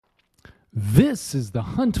This is the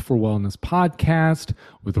Hunt for Wellness podcast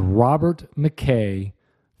with Robert McKay,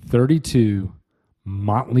 32,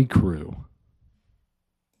 Motley Crue.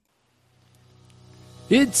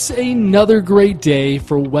 It's another great day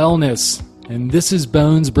for wellness, and this is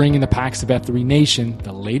Bones bringing the Packs of F3 Nation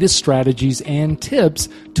the latest strategies and tips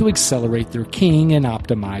to accelerate their king and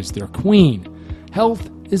optimize their queen. Health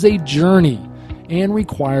is a journey and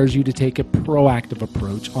requires you to take a proactive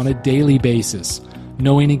approach on a daily basis.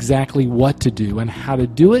 Knowing exactly what to do and how to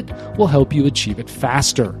do it will help you achieve it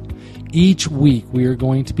faster. Each week, we are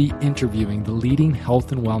going to be interviewing the leading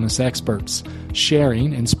health and wellness experts,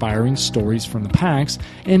 sharing inspiring stories from the packs,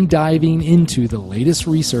 and diving into the latest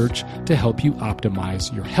research to help you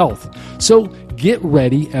optimize your health. So get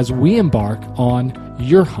ready as we embark on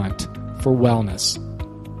your hunt for wellness.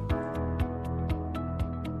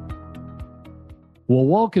 Well,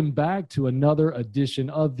 welcome back to another edition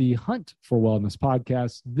of the Hunt for Wellness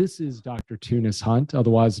podcast. This is Dr. Tunis Hunt,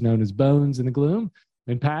 otherwise known as Bones in the Gloom.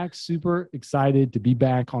 And Pax, super excited to be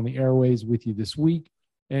back on the airways with you this week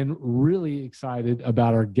and really excited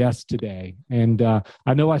about our guest today. And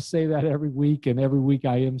I know I say that every week, and every week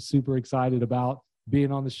I am super excited about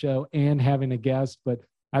being on the show and having a guest. But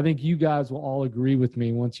I think you guys will all agree with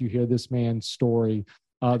me once you hear this man's story.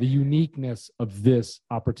 The uniqueness of this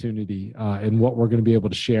opportunity and what we're going to be able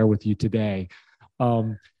to share with you today.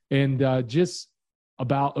 Just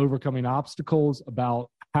about overcoming obstacles,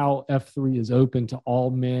 about how F3 is open to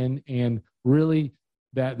all men, and really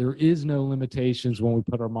that there is no limitations when we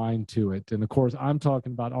put our mind to it. And of course, I'm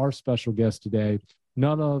talking about our special guest today,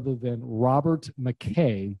 none other than Robert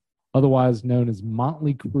McKay, otherwise known as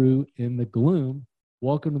Motley Crue in the Gloom.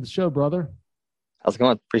 Welcome to the show, brother. How's it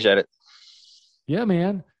going? Appreciate it. Yeah,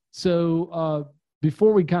 man. So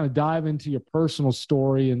before we kind of dive into your personal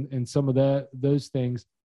story and some of those things,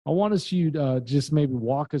 I want you to just maybe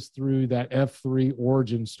walk us through that F3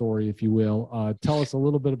 origin story, if you will. Tell us a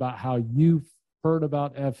little bit about how you heard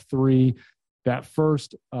about F3, that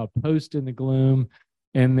first post in the Gloom,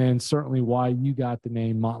 and then certainly why you got the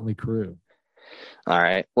name Motley Crue. All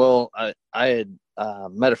right. Well, I had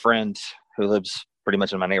met a friend who lives pretty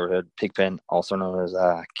much in my neighborhood, Pigpen, also known as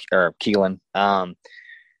Keelan. And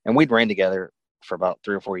we'd ran together for about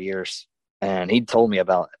 3 or 4 years. And he told me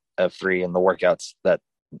about F3 and the workouts that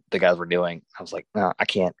the guys were doing. I was like, no, I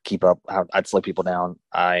can't keep up. I'd slow people down.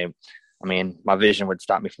 I mean, my vision would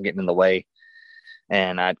stop me from getting in the way.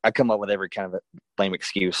 And I'd come up with every kind of a lame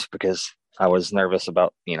excuse because I was nervous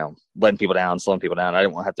about, letting people down, slowing people down. I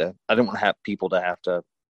didn't want to have people to have to,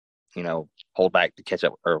 hold back to catch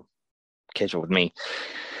up with me.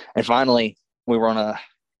 And finally we were on a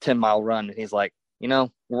 10-mile run, and he's like, we're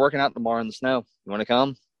working out tomorrow in the snow. You want to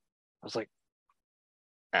come? I was like,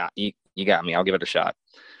 you got me. I'll give it a shot.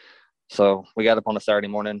 So we got up on a Saturday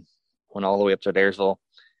morning, went all the way up to Adairsville,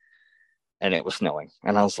 and it was snowing.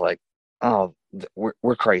 And I was like, oh,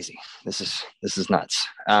 we're crazy. This is nuts.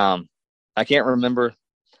 I can't remember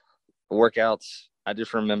the workouts. I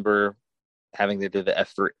just remember having to do the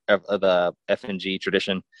F3 the FNG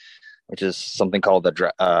tradition, which is something called the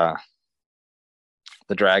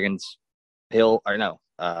Dragon's Hill, or no,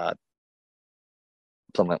 the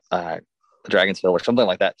Dragon's Hill or something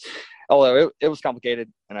like that. Although it was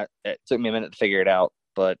complicated, and it took me a minute to figure it out.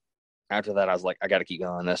 But after that, I was like, I got to keep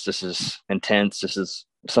going. This is intense. This is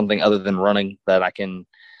something other than running that I can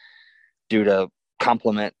do to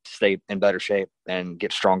complement, stay in better shape, and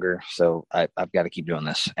get stronger. So I've got to keep doing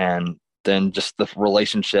this. And then just the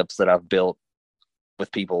relationships that I've built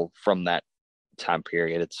with people from that time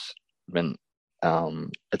period, it's been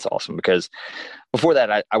it's awesome, because before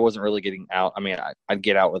that I wasn't really getting out. I mean, I'd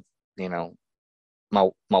get out with my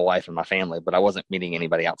wife and my family, but I wasn't meeting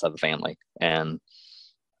anybody outside the family, and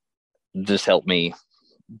this helped me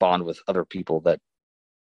bond with other people that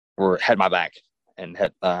had my back and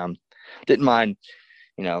had didn't mind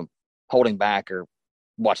holding back or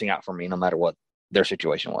watching out for me no matter what their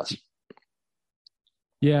situation was.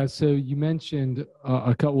 Yeah, so you mentioned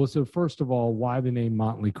a couple. So first of all, why the name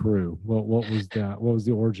Motley Crue? What was that? What was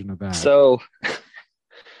the origin of that? So,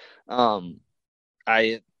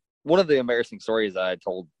 one of the embarrassing stories I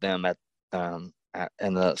told them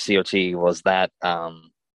in the COT was that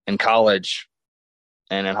in college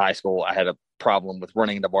and in high school, I had a problem with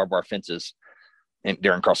running into barbed wire fences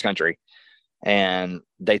during cross country, and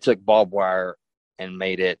they took barbed wire and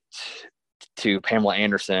made it to Pamela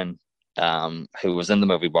Anderson, who was in the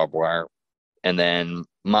movie Barbed Wire, and then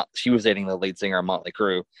she was dating the lead singer of Motley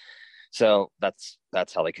Crue. So that's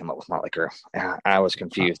how they came up with Motley Crue. I was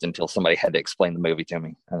confused until somebody had to explain the movie to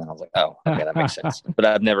me, and then I was like, "Oh, okay, that makes sense." But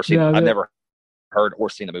I've never heard or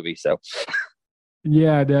seen the movie. So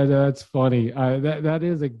Yeah, that's funny. That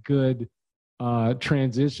is a good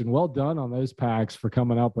transition. Well done on those packs for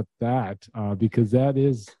coming up with that, because that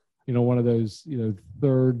is, one of those,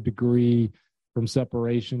 third degree from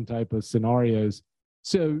separation type of scenarios.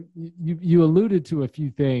 So you alluded to a few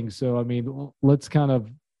things. So I mean, let's kind of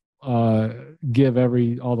uh, give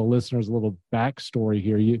all the listeners a little backstory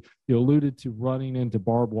here. You alluded to running into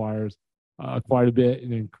barbed wires quite a bit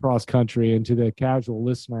in cross country, and to the casual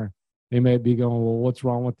listener, they may be going, well, what's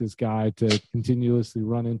wrong with this guy to continuously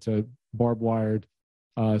run into barbed wired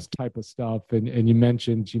type of stuff? And you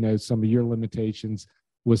mentioned, some of your limitations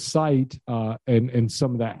with sight and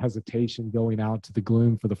some of that hesitation going out to the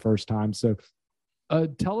gloom for the first time. So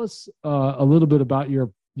tell us a little bit about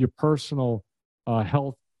your personal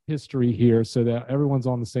health history here, so that everyone's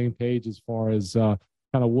on the same page as far as kind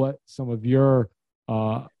of what some of your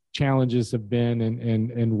challenges have been,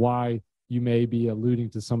 and why you may be alluding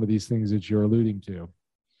to some of these things that you're alluding to.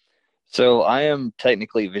 So I am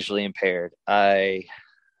technically visually impaired. I'm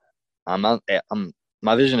not,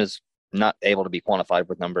 my vision is not able to be quantified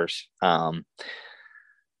with numbers.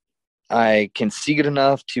 I can see good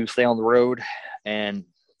enough to stay on the road and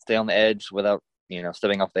stay on the edge without,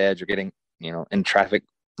 stepping off the edge or getting, in traffic,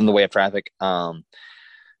 in the way of traffic.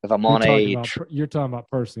 If I'm on you're talking about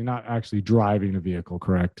personally, not actually driving a vehicle,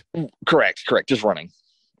 correct? correct, just running.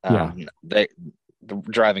 Yeah. The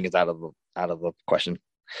driving is out of the question.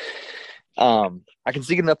 I can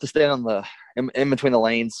see good enough to stay in between the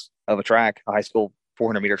lanes of a track, a high school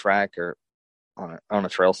 400-meter track, or on a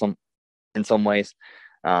trail in some ways.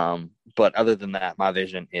 But other than that, my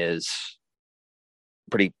vision is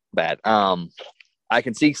pretty bad. I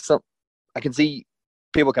can see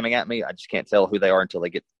people coming at me. I just can't tell who they are until they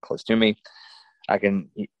get close to me. I can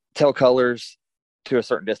tell colors to a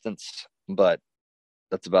certain distance, but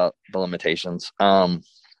that's about the limitations. I've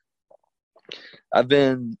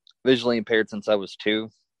been visually impaired since I was 2.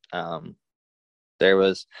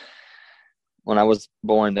 When I was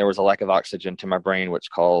born, there was a lack of oxygen to my brain,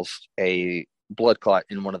 which caused a blood clot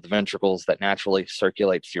in one of the ventricles that naturally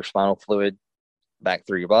circulates your spinal fluid back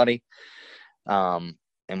through your body. And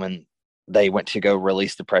when they went to go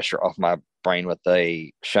release the pressure off my brain with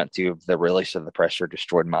a shunt tube, the release of the pressure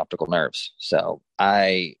destroyed my optical nerves. So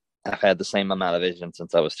I have had the same amount of vision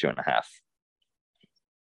since I was 2.5.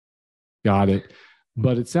 Got it.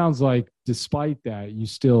 But it sounds like despite that, you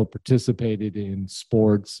still participated in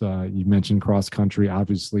sports. You mentioned cross country.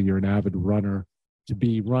 Obviously, you're an avid runner. To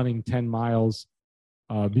be running 10 miles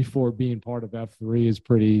before being part of F3 is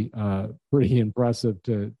pretty impressive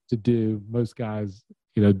to do. Most guys,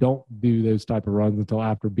 don't do those type of runs until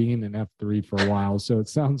after being in F3 for a while. So it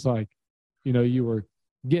sounds like, you were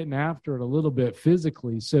getting after it a little bit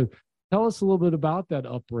physically. So tell us a little bit about that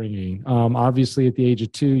upbringing. Obviously, at the age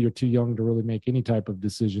of 2, you're too young to really make any type of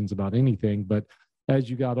decisions about anything. But as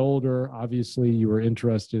you got older, obviously, you were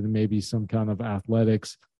interested in maybe some kind of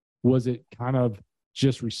athletics. Was it kind of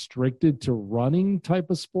just restricted to running type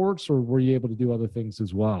of sports, or were you able to do other things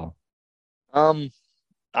as well? I've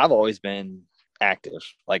always been active.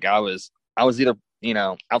 Like I was either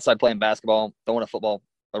outside playing basketball, throwing a football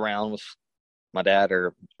around with my dad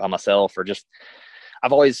or by myself, or just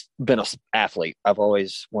I've always been an athlete. I've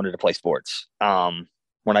always wanted to play sports.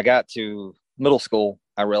 When I got to middle school,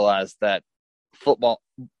 I realized that football,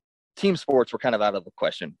 team sports were kind of out of the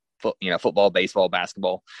question. Football, baseball,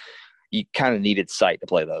 basketball, you kind of needed sight to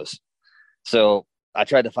play those. So I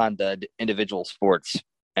tried to find the individual sports,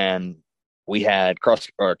 and we had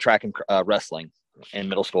track and wrestling in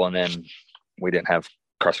middle school, and then we didn't have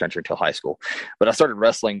cross country until high school. But I started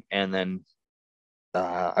wrestling, and then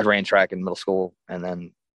I ran track in middle school, and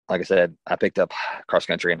then, like I said, I picked up cross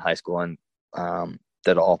country in high school, and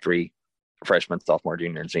did all 3 freshman, sophomore,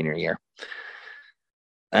 junior, and senior year.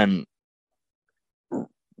 And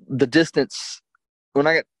the distance when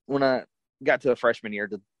I got to a freshman year,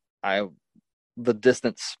 the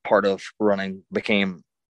distance part of running became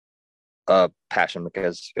a passion,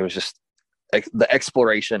 because it was just the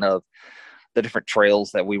exploration of the different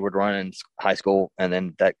trails that we would run in high school, and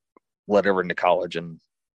then that led over into college, and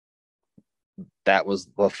that was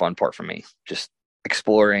the fun part for me, just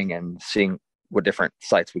exploring and seeing what different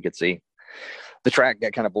sites we could see. The track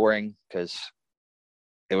got kind of boring because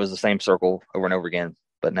it was the same circle over and over again,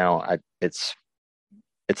 but now it's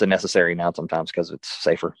a necessary now sometimes because it's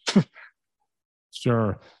safer.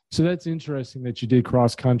 Sure. So that's interesting that you did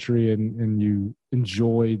cross country and you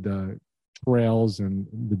enjoyed the trails and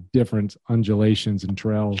the different undulations and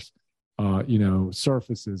trails,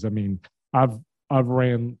 surfaces. I mean, I've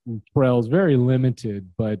ran trails, very limited,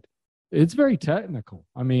 but it's very technical.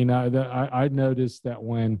 I mean, I noticed that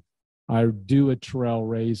when I do a trail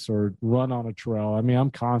race or run on a trail, I mean,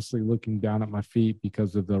 I'm constantly looking down at my feet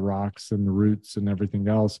because of the rocks and the roots and everything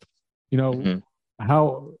else. You know,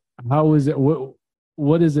 Mm-hmm. how is it?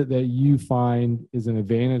 What is it that you find is an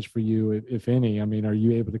advantage for you, if any? I mean, are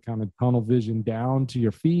you able to kind of tunnel vision down to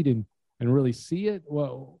your feet and really see it?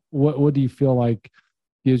 What do you feel like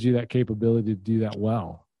gives you that capability to do that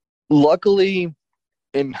well? Luckily,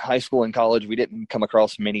 in high school and college, we didn't come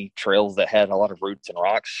across many trails that had a lot of roots and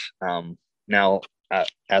rocks. Now,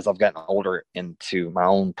 as I've gotten older into my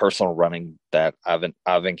own personal running, that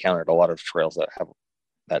I've encountered a lot of trails that have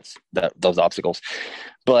those obstacles,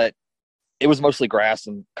 but it was mostly grass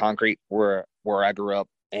and concrete where I grew up,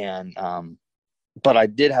 and but I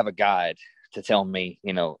did have a guide to tell me,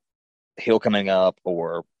 hill coming up,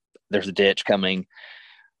 or there's a ditch coming,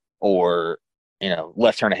 or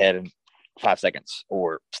left turn ahead in 5 seconds,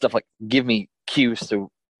 or stuff like give me cues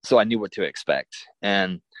so I knew what to expect.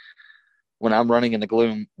 And when I'm running in the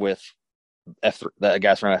gloom with the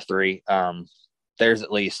guys from F3, there's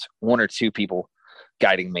at least one or two people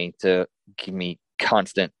guiding me to give me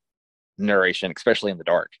constant narration, especially in the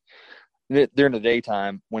dark. During the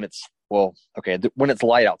daytime, when it's when it's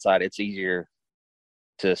light outside, it's easier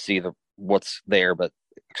to see what's there, but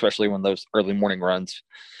especially when those early morning runs,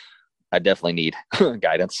 I definitely need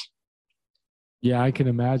guidance. Yeah, I can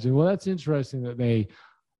imagine. Well, that's interesting that they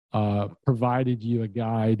provided you a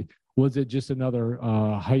guide. Was it just another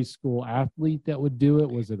high school athlete that would do it?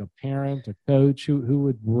 Was it a parent, a coach? Who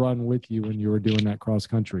would run with you when you were doing that cross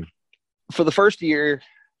country? For the first year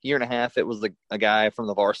and a half, it was a guy from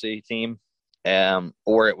the varsity team,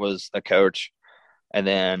 or it was a coach. And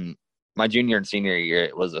then my junior and senior year,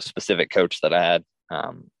 it was a specific coach that I had.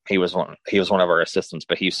 He was one of our assistants,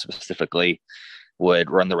 but he specifically would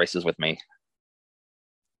run the races with me.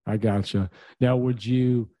 I gotcha. Now, would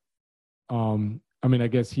you? I mean, I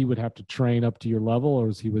guess he would have to train up to your level,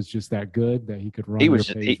 or he was just that good that he could run your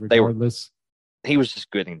pace regardless? He was just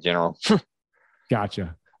good in general.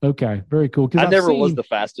 Gotcha. Okay, very cool. I never was the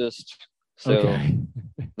fastest, so okay.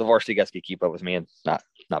 The varsity guys could keep up with me and not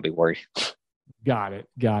be worried. Got it.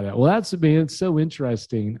 Well, it's so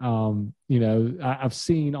interesting. I've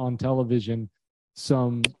seen on television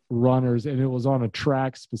some runners, and it was on a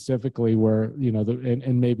track specifically where,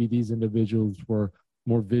 and maybe these individuals were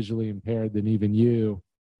more visually impaired than even you,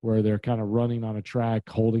 where they're kind of running on a track,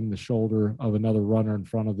 holding the shoulder of another runner in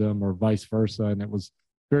front of them or vice versa. And it was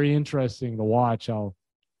very interesting to watch how,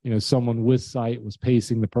 someone with sight was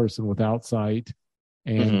pacing the person without sight.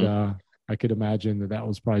 And, I could imagine that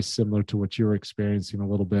was probably similar to what you were experiencing a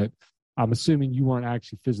little bit. I'm assuming you weren't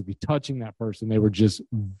actually physically touching that person. They were just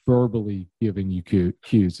verbally giving you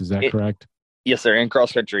cues. Is that correct? Yes, sir. In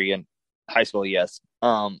cross country and high school, yes.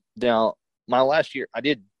 Now, my last year, I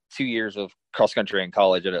did 2 years of cross country in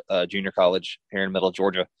college at a junior college here in middle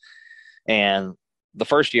Georgia. And the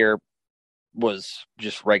first year was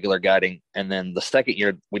just regular guiding. And then the second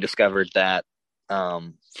year, we discovered that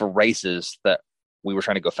for races that we were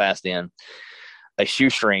trying to go fast in, a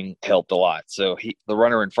shoestring helped a lot. So the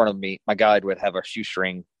runner in front of me, my guide would have a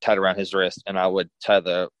shoestring tied around his wrist, and I would tie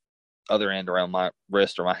the other end around my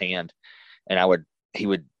wrist or my hand, and I would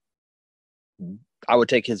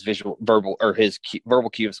take his verbal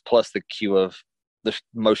cues plus the cue of the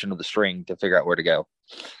motion of the string to figure out where to go.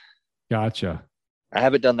 Gotcha. I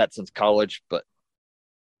haven't done that since college, but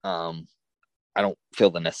I don't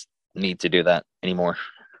feel the need to do that anymore.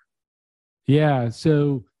 Yeah.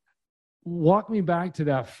 So walk me back to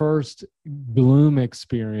that first Gloom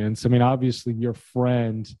experience. I mean, obviously your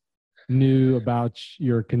friend knew about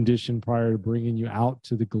your condition prior to bringing you out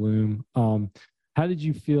to the Gloom. How did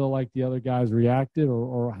you feel like the other guys reacted,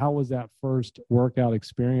 or how was that first workout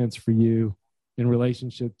experience for you in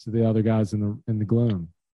relationship to the other guys in the Gloom?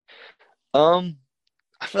 I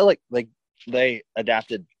feel like they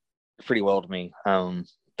adapted pretty well to me.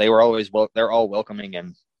 They were always they're all welcoming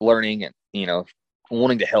and learning and,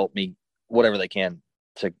 wanting to help me whatever they can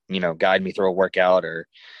to, guide me through a workout or,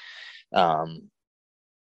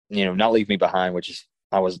 not leave me behind,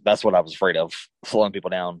 that's what I was afraid of, slowing people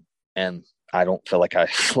down. And I don't feel like I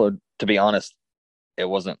slowed, to be honest. It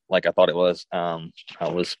wasn't like I thought it was. I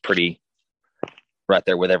was pretty right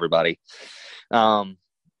there with everybody. But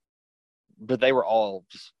they were all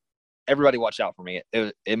everybody watched out for me.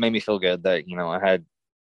 It made me feel good that, I had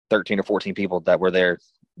 13 or 14 people that were there.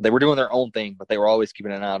 They were doing their own thing, but they were always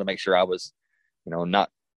keeping an eye to make sure I was, not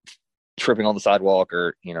tripping on the sidewalk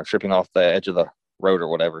or, tripping off the edge of the road or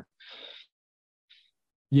whatever.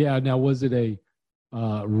 Yeah. Now, was it a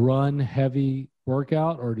run heavy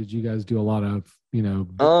workout, or did you guys do a lot of,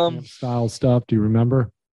 style stuff? Do you remember?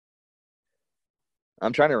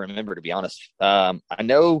 I'm trying to remember, to be honest. I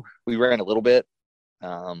know we ran a little bit.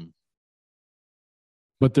 Um,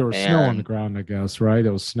 But there was snow on the and ground, I guess, right?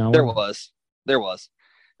 It was there snowing. was, there was.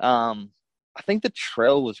 Um, I think the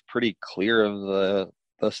trail was pretty clear of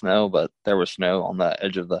the snow, but there was snow on the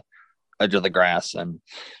edge of the grass and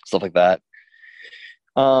stuff like that.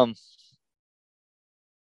 Um,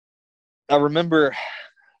 I remember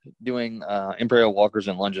doing imperial walkers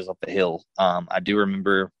and lunges up the hill. I do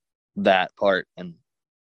remember that part, and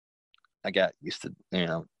I got used to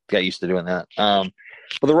doing that.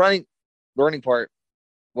 But the running part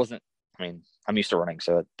wasn't. I mean, I'm used to running,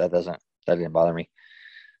 so that didn't bother me.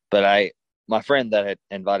 But my friend that had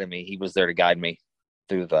invited me, he was there to guide me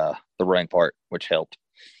through the running part, which helped.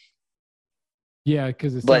 Yeah,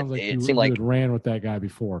 because it But sounds like it you seemed you like, had ran with that guy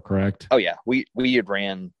before, correct? oh yeah, we had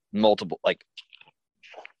ran multiple, like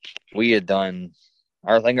we had done.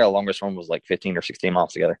 I think our longest run was like 15 or 16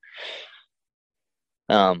 miles together.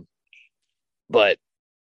 Um, but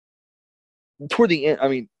toward the end, I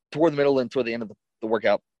mean, toward the middle and toward the end of the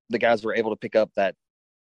workout, the guys were able to pick up that,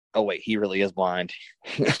 oh wait, he really is blind.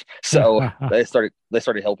 So they started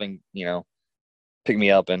helping, pick me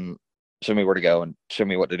up and show me where to go and show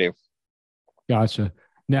me what to do. Gotcha.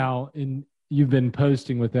 Now, you've been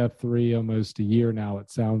posting with F3 almost a year now, it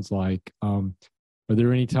sounds like. Are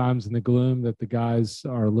there any times in the gloom that the guys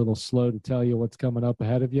are a little slow to tell you what's coming up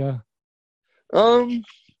ahead of you? Um,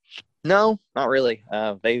 no, not really.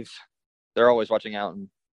 They're always watching out and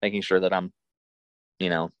making sure that I'm,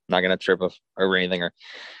 not gonna trip over anything. Or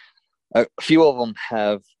a few of them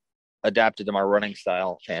have adapted to my running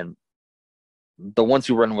style, and the ones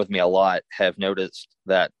who run with me a lot have noticed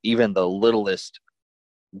that even the littlest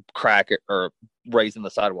crack or raise in the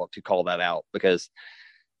sidewalk to call that out, because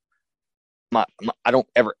I don't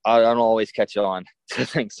always catch on to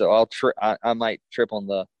things. So I might trip on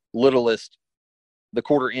the littlest, the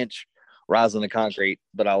quarter inch rise in the concrete,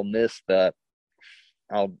 but I'll miss the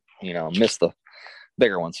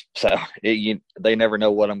bigger ones. So they never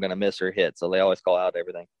know what I'm going to miss or hit. So they always call out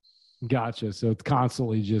everything. Gotcha. So it's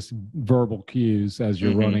constantly just verbal cues as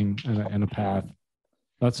you're Mm-hmm. running in a path.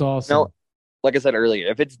 That's awesome. Now, like I said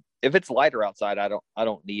earlier, if it's lighter outside, I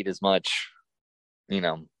don't need as much, you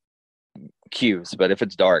know, cues. But if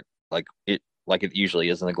it's dark, like it usually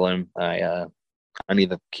is in the gloom, I need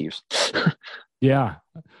the cues. Yeah.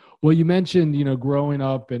 Well, you mentioned, growing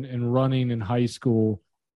up and running in high school.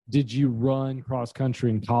 Did you run cross country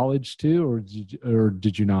in college too, or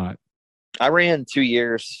did you not? I ran 2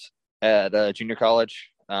 years at junior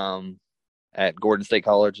college, at Gordon State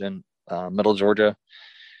College in Middle Georgia.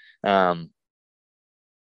 Um,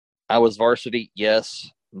 I was varsity, yes,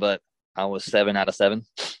 but I was 7 out of 7.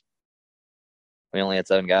 We only had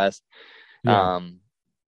 7 guys. Yeah. Um,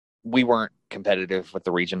 we weren't competitive with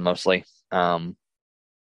the region mostly.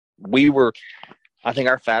 We were, I think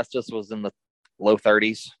our fastest was in the low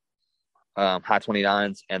 30s, high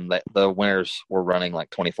 29s, and the winners were running like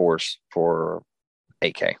 24s for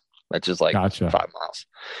 8K, which is like Gotcha. 5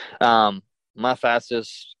 miles. My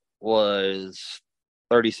fastest was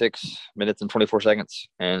 36 minutes and 24 seconds,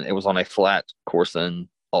 and it was on a flat course in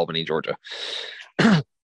Albany, Georgia.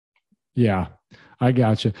 Yeah, I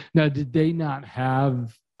gotcha. Now, did they not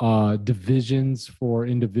have divisions for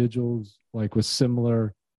individuals like with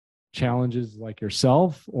similar challenges like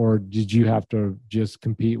yourself, or did you have to just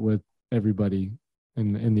compete with everybody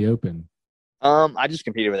in the open? I just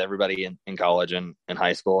competed with everybody in college and in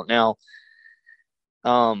high school. Now,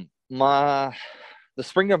 my the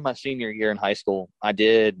spring of my senior year in high school, I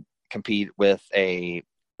did compete with a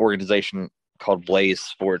organization called Blaze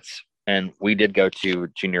Sports, and we did go to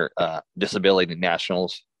junior disability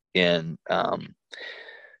nationals in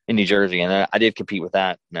New Jersey, and I did compete with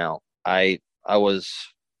that. Now, I was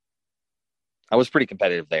I was pretty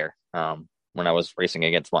competitive there, when I was racing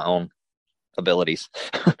against my own abilities.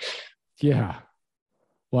 Yeah.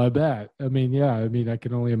 Well, I bet. I mean, yeah. I mean, I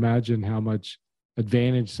can only imagine how much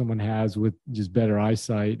advantage someone has with just better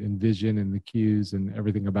eyesight and vision and the cues and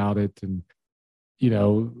everything about it. And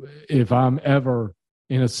if I'm ever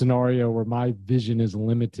in a scenario where my vision is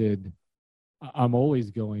limited, I'm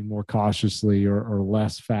always going more cautiously or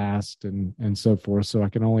less fast and so forth. So I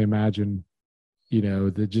can only imagine,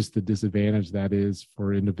 the disadvantage that is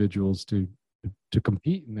for individuals to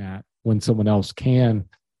compete in that when someone else can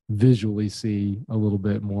visually see a little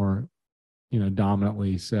bit more,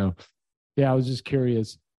 dominantly. So yeah, I was just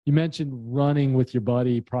curious. You mentioned running with your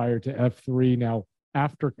buddy prior to F3. Now,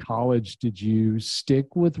 after college, did you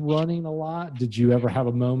stick with running a lot? Did you ever have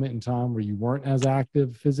a moment in time where you weren't as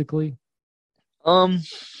active physically? um,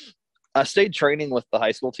 I stayed training with the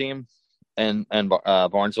high school team,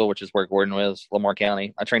 Barnesville, which is where Gordon was, Lamar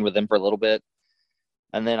County. I trained with them for a little bit,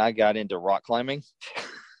 and then I got into rock climbing.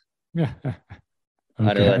 Yeah.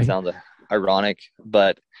 I know that Okay. sounds ironic,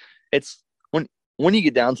 but it's when you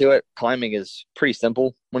get down to it, climbing is pretty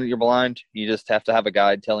simple. When you're blind, you just have to have a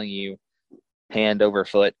guide telling you hand over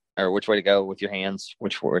foot or which way to go with your hands,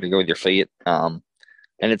 which way to go with your feet. And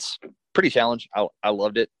it's pretty challenging. I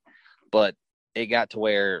loved it, but it got to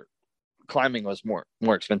where climbing was more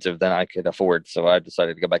expensive than I could afford, so I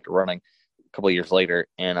decided to go back to running a couple of years later,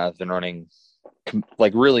 and I've been running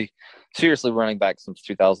like really seriously running back since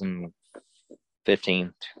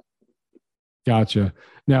 2015. Gotcha.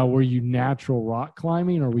 Now, were you natural rock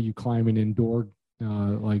climbing or were you climbing indoor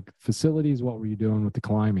like facilities? What were you doing with the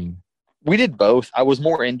climbing? We did both. I was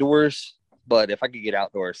more indoors, but if I could get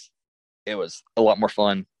outdoors, it was a lot more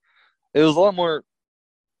fun. It was a lot more.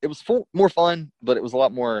 It was more fun, but it was a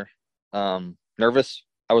lot more nervous.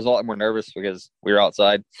 I was a lot more nervous because we were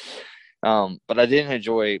outside. But I didn't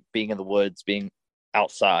enjoy being in the woods, being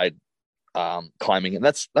outside, climbing, and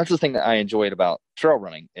that's the thing that I enjoyed about trail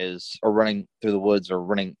running is or running through the woods or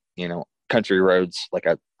running, country roads like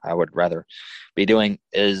I would rather be doing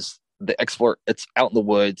is the explore. It's out in the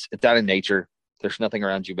woods. It's out in nature. There's nothing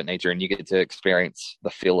around you but nature, and you get to experience the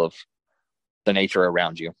feel of the nature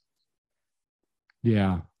around you.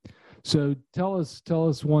 Yeah. So tell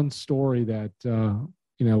us one story that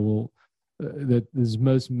will that is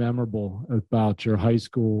most memorable about your high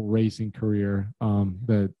school racing career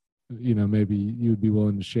that maybe you'd be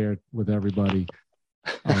willing to share with everybody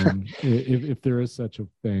if there is such a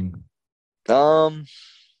thing. Um,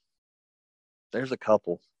 there's a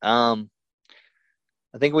couple. I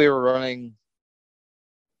think we were running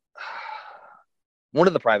one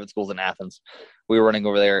of the private schools in Athens. We were running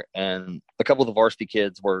over there, and a couple of the varsity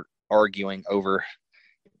kids were arguing over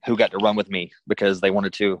who got to run with me because they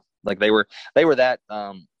wanted to. Like they were that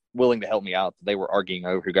willing to help me out. They were arguing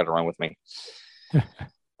over who got to run with me.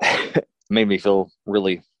 Made me feel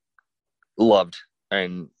really loved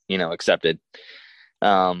and accepted.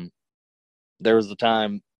 There was a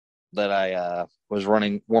time that I was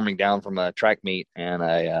warming down from a track meet, and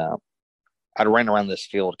I ran around this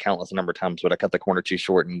field countless number of times, but I cut the corner too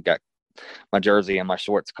short and got my jersey and my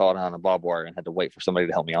shorts caught on a barbed wire and had to wait for somebody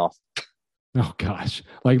to help me off. Oh gosh,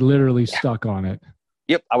 like literally Yeah. stuck on it.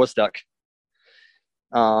 Yep, I was stuck.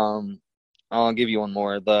 I'll give you one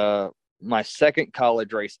more. My second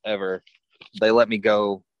college race ever, they let me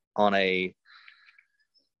go on a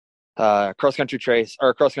cross country trace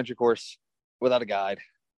or cross country course without a guide.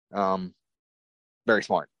 Very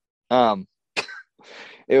smart. Um,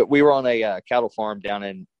 we were on a cattle farm down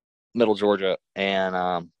in Middle Georgia, and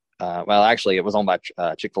well, actually, it was owned by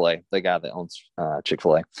Chick-fil-A, the guy that owns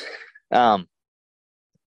Chick-fil-A. Um,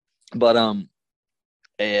 but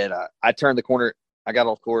and I turned the corner. I got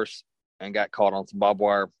off course and got caught on some barbed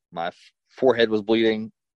wire. My forehead was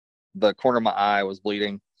bleeding. The corner of my eye was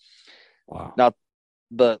bleeding. Wow. Not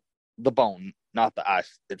the bone, not the eye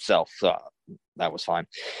itself. So that was fine.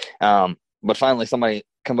 But finally, somebody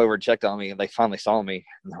come over and checked on me, and they finally saw me,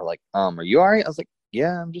 and they were like, "Are you all right?" I was like,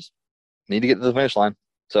 "Yeah, I'm just need to get to the finish line."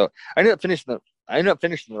 So I ended up finishing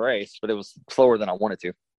the race, but it was slower than I wanted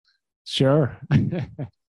to. Sure.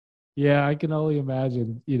 Yeah, I can only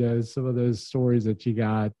imagine, some of those stories that you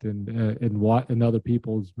got and other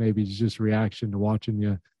people's maybe just reaction to watching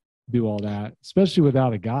you do all that, especially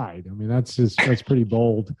without a guide. I mean, that's pretty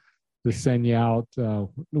bold to send you out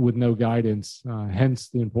with no guidance. Hence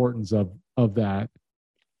the importance of that.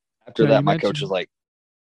 After Now you that, my coach mentioned, was like,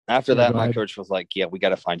 after yeah, that, go my ahead. coach was like, "Yeah, we got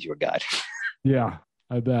to find you a guide." Yeah,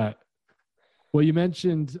 I bet. Well, you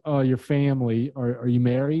mentioned your family. Are you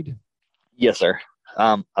married? Yes, sir.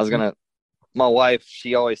 I was gonna. My wife,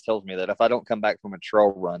 she always tells me that if I don't come back from a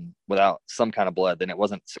trail run without some kind of blood, then it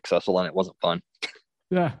wasn't successful and it wasn't fun.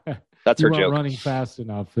 Yeah, That's you her weren't joke. running fast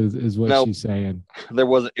enough, is what No, she's saying. it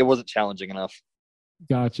wasn't challenging enough.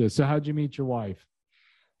 Gotcha. So how'd you meet your wife?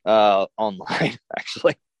 Online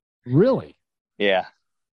actually. Really? Yeah.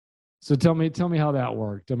 So tell me how that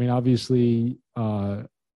worked. I mean, obviously, you're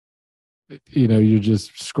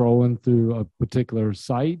just scrolling through a particular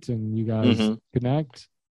site and you guys hmm connect.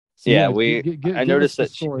 So Yeah. yeah, I give us noticed the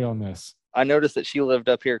that story on this. I noticed that she lived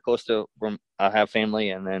up here close to where I have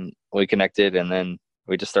family, and then we connected, and then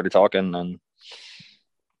we just started talking, and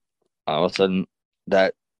all of a sudden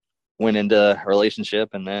that went into a relationship,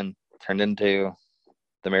 and then turned into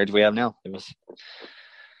the marriage we have now.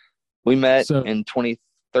 We met So in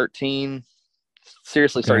 2013,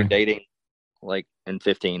 seriously started okay, dating like in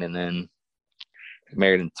 15, and then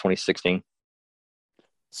married in 2016.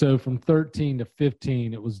 So from 13 to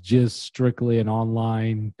 15, it was just strictly an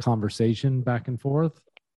online conversation back and forth.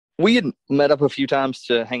 We had met up a few times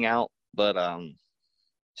to hang out, but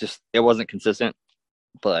just it wasn't consistent.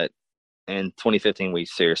 But in 2015, we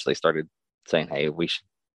seriously started saying, "Hey, we're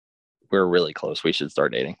really close. We should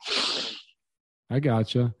start dating." I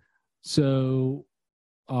gotcha. So,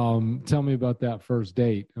 tell me about that first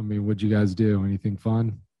date. I mean, what'd you guys do? Anything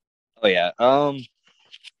fun? Oh yeah.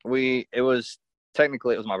 We it was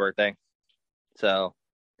technically it was my birthday, so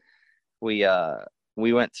we uh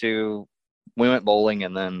we went to we went bowling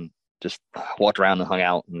and then just walked around and hung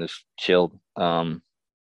out and just chilled.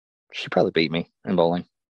 She probably beat me in bowling.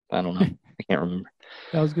 I don't know. I can't remember.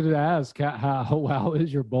 I was going to ask, how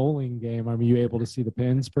is your bowling game? I mean, you able to see the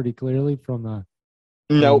pins pretty clearly from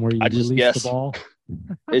Nope. where you I just release the guess. ball?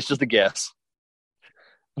 It's just a guess.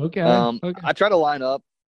 Okay. Okay. I try to line up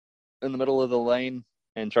in the middle of the lane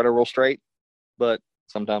and try to roll straight, but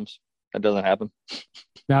sometimes that doesn't happen.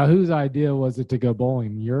 Now, whose idea was it to go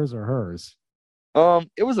bowling? Yours or hers?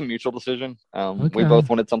 It was a mutual decision. We Okay. both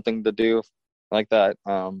wanted something to do like that.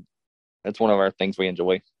 It's one of our things we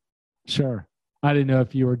enjoy. Sure. I didn't know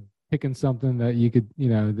if you were picking something that you could,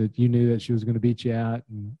 that you knew that she was going to beat you at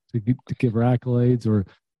and to give her accolades, or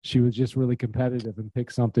she was just really competitive and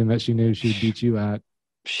picked something that she knew she would beat you at.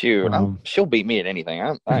 Shoot, Um, she'll beat me at anything.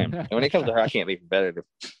 I am. When it comes to her, I can't be competitive.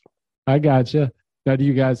 I gotcha. Now, do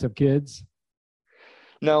you guys have kids?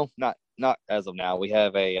 No, not as of now.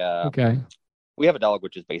 Okay. We have a dog,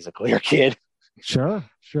 which is basically our kid. Sure.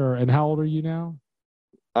 Sure. And how old are you now?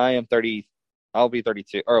 I am 30. I'll be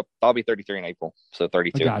 32, or I'll be 33 in April. So I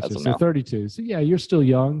 32 as gotcha. of So now. 32. So yeah, you're still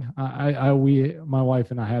young. My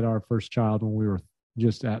wife and I had our first child when we were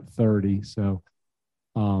just at 30. So,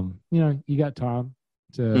 you got time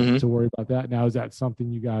Hmm. to worry about that. Now, is that something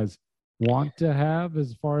you guys want to have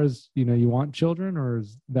as far as, you want children, or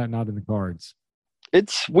is that not in the cards?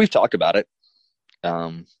 We've talked about it.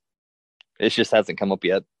 Um, it just hasn't come up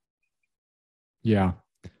yet. Yeah.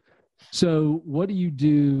 So, what do you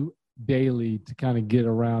do daily to kind of get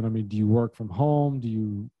around? I mean, do you work from home? Do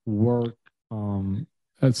you work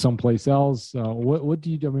at someplace else? What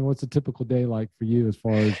do you do? I mean, what's a typical day like for you as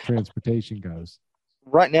far as transportation goes?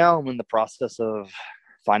 Right now, I'm in the process of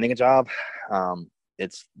finding a job.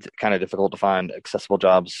 It's kind of difficult to find accessible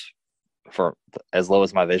jobs for as low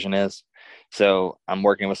as my vision is. So I'm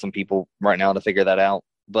working with some people right now to figure that out.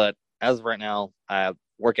 But as of right now, I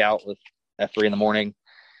work out with F3 in the morning.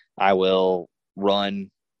 I will run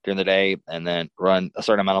during the day and then run a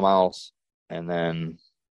certain amount of miles. And then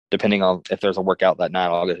depending on if there's a workout that night,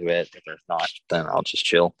 I'll go to it. If there's not, then I'll just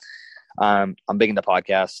chill. I'm big into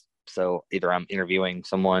podcasts. So either I'm interviewing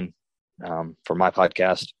someone for my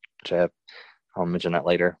podcast, which I'll mention that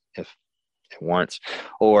later if it warrants,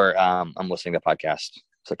 or I'm listening to podcasts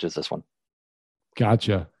such as this one.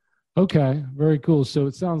 Gotcha. Okay, very cool. So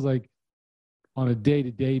it sounds like on a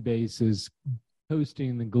day-to-day basis,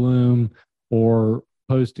 posting the gloom or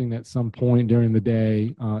posting at some point during the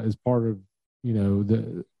day is part of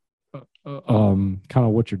the kind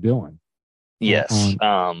of what you're doing Yes.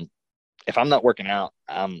 on. If I'm not working out,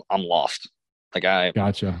 I'm lost. Like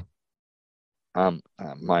Gotcha.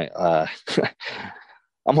 my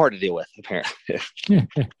I'm hard to deal with apparently.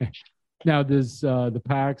 Now, does the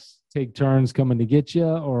packs take turns coming to get you,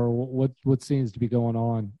 or what seems to be going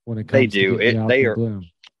on when it They comes to do getting it. you out the gloom?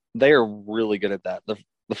 They are really good at that.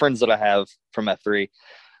 The friends that I have from F3,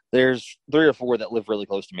 there's 3 or 4 that live really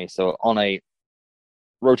close to me. So on a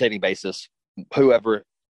rotating basis, whoever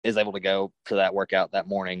is able to go to that workout that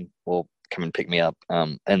morning will come and pick me up.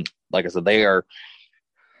 And like I said, the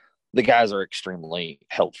guys are extremely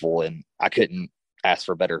helpful, and I couldn't ask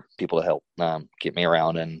for better people to help get me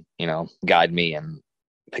around and guide me and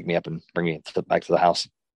pick me up and bring me back to the house.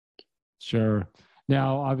 Sure.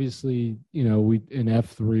 Now, obviously, we in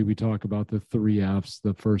F3 we talk about the three Fs: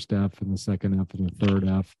 the first F and the second F and the third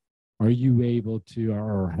F. Are you able to,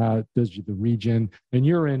 or how does the region? And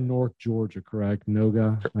you're in North Georgia, correct?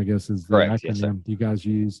 NOGA, I guess, is the Correct. Yes, sir. acronym you guys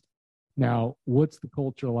use. Now, what's the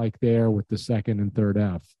culture like there with the second and third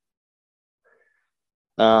F?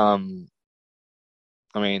 Um,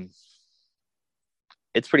 I mean,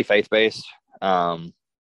 it's pretty faith based.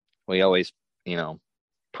 We always,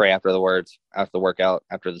 pray after the words, after the workout,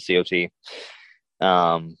 after the COT.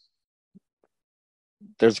 Um,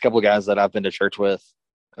 there's a couple of guys that I've been to church with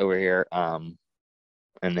over here. And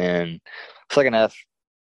then second F,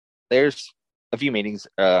 there's a few meetings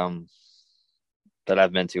that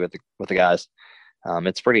I've been to with the guys.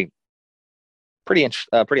 It's pretty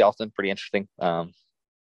often, pretty interesting.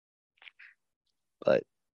 But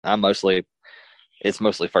it's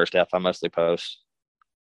mostly first F. I mostly post.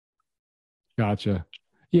 Gotcha.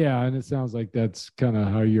 Yeah, and it sounds like that's kind of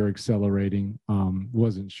how you're accelerating.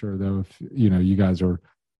 Wasn't sure though if you guys are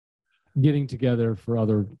getting together for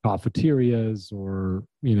other cafeterias or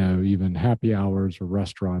even happy hours or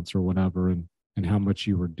restaurants or whatever, and how much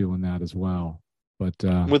you were doing that as well. But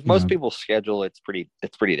With most people's schedule, it's pretty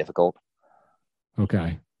difficult.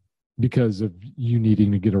 okay, because of you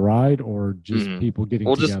needing to get a ride or just Mm-hmm. people getting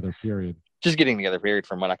Well, just together. Period. just getting together. Period.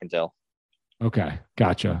 From what I can tell. Okay,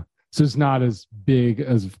 gotcha. So it's not as big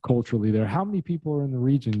as culturally there. How many people are in the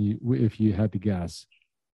region? If you had to guess.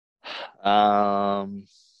 Um,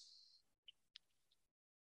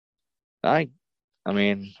 I I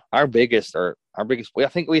mean, our biggest. I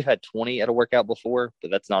think we've had 20 at a workout before, but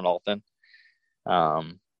that's not often.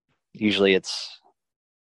 Um, Usually it's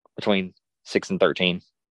between 6 and 13.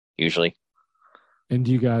 Usually, And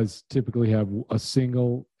do you guys typically have a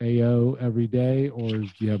single AO every day, or do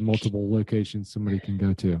you have multiple locations somebody can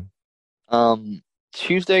go to? um,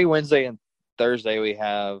 Tuesday, Wednesday, and Thursday we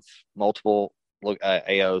have multiple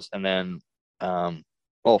AOs, and then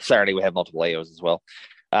Saturday we have multiple AOs as well.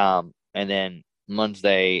 And then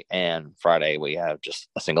Monday and Friday we have just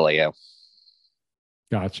a single AO.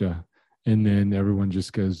 Gotcha. And then everyone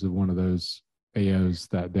just goes to one of those AOs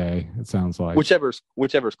that day. It sounds like. Whichever's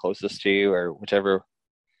closest to you, or whichever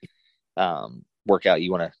workout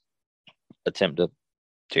you want to attempt to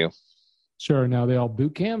do. Sure. Now they all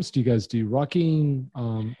boot camps. Do you guys do rucking?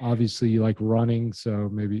 Obviously, you like running, so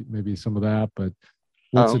maybe some of that. But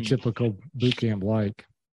what's a Um, typical boot camp like?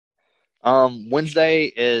 Wednesday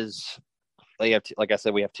is like I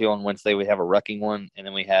said, we have two on Wednesday. We have a rucking one, and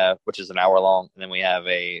then we have which is an hour long, and then we have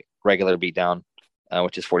a regular beatdown,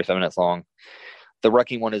 which is 45 minutes long. The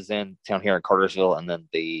rucking one is in town here in Cartersville, and then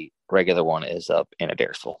the regular one is up in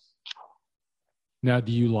Adairsville. Now,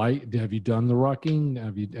 do you like? Have you done the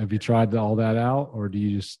rucking? Have you tried all that out, or do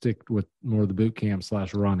you just stick with more of the boot camp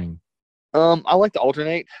 / running? I like to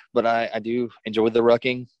alternate, but I do enjoy the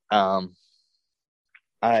rucking.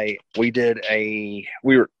 I we did a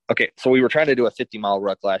we were okay, so we were trying to do a 50-mile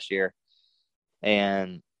ruck last year,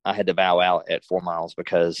 and I had to bow out at 4 miles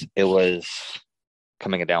because it was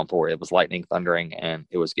coming a downpour. It was lightning, thundering, and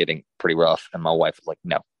it was getting pretty rough. And my wife was like,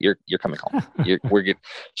 "No, you're coming home. We're good."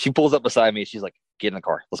 She pulls up beside me. She's like, "Get in the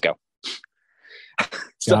car. Let's go."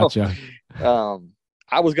 So, Gotcha.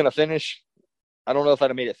 I was gonna finish. I don't know if I'd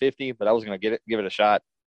have made it 50, but I was gonna give it a shot.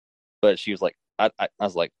 But she was like, I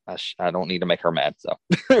was like, I don't need to make her mad. So,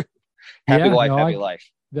 happy Yeah, wife, no, happy life.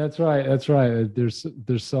 that's right. That's right. There's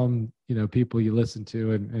some people you listen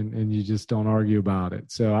to and you just don't argue about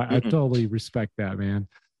it. So I Mm-mm. totally respect that, man.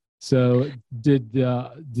 So did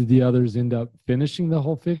the others end up finishing the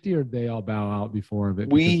whole 50, or did they all bow out before of it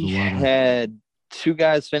because of We the weather? had two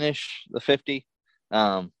guys finish the 50.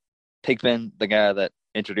 Pigpen, the guy that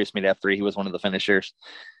introduced me to F3, he was one of the finishers.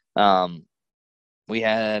 Um, we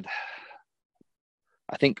had,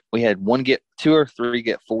 I think we had two or three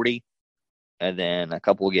get 40, and then a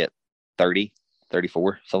couple get 30,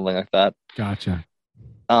 34, something like that. Gotcha.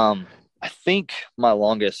 I think my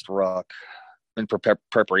longest ruck in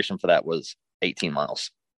preparation for that was 18 miles.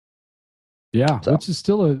 Yeah, So, which is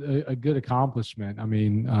still a good accomplishment. I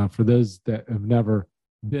mean, for those that have never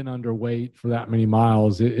been underweight for that many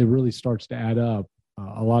miles, it really starts to add up.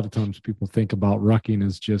 A lot of times people think about rucking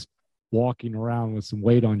as just walking around with some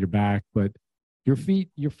weight on your back, but your feet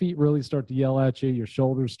really start to yell at you, your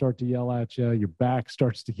shoulders start to yell at you, your back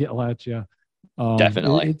starts to yell at you.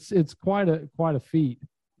 definitely. It's quite a feat.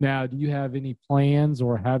 Now, do you have any plans,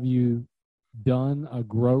 or have you done a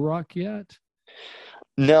grow ruck yet?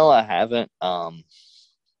 No, I haven't.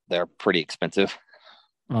 They're pretty expensive.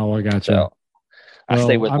 Oh, I gotcha. So, I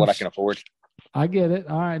stay Well, with what I can afford. I get it.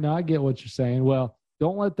 All right, now I get what you're saying. Well,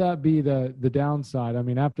 don't let that be the downside. I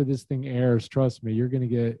mean, after this thing airs, trust me, you're going to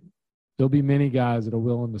get. There'll be many guys that are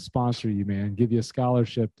willing to sponsor you, man. Give you a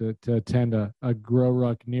scholarship to attend a grow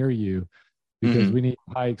ruck near you, because Mm-hmm. we need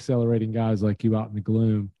high accelerating guys like you out in the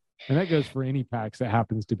gloom. And that goes for any PAX that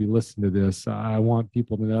happens to be listening to this. I want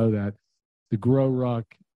people to know that the Grow Ruck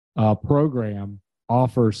program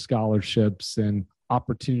offers scholarships and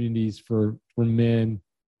opportunities for men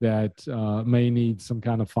that may need some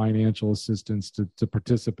kind of financial assistance to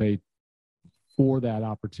participate for that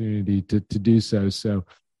opportunity to do so. So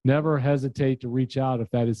never hesitate to reach out if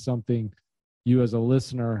that is something you as a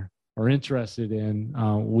listener are interested in.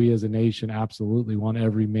 We as a nation absolutely want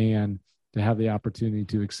every man to have the opportunity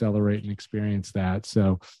to accelerate and experience that.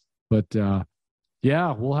 So, but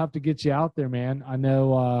yeah, we'll have to get you out there, man. I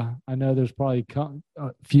know there's probably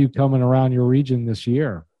a few coming around your region this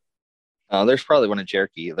year. There's probably one in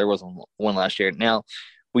Cherokee. There was one last year. Now,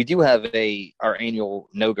 we do have our annual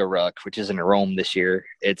Noga Ruck, which is in Rome this year.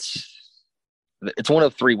 It's one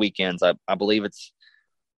of 3 weekends. I believe it's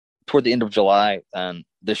toward the end of July.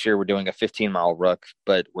 This year we're doing a 15-mile ruck,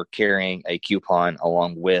 but we're carrying a coupon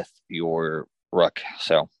along with your ruck.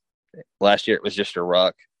 So last year it was just a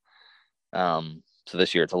ruck. So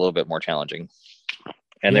this year it's a little bit more challenging.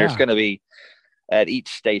 And there's going to be at each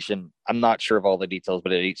station, I'm not sure of all the details,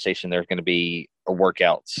 but at each station there's going to be a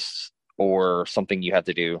workouts or something you have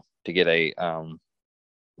to do to get a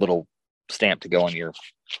little stamp to go on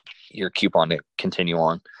your coupon to continue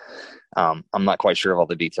on. I'm not quite sure of all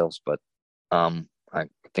the details, but I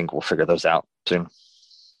think we'll figure those out soon.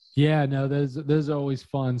 Yeah, no, those are always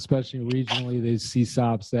fun, especially regionally. These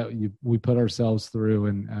CSOPs that we put ourselves through,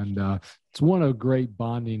 and it's one of the great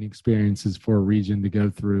bonding experiences for a region to go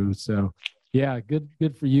through. So, yeah,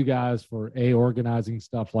 good for you guys for organizing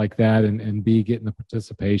stuff like that, and B, getting the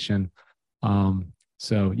participation.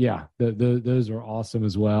 So yeah, those are awesome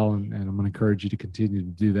as well, and I'm going to encourage you to continue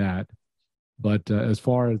to do that. But as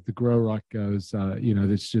far as the Grow Ruck goes,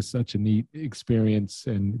 it's just such a neat experience,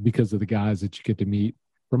 and because of the guys that you get to meet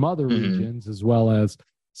from other regions, as well as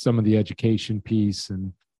some of the education piece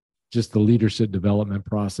and just the leadership development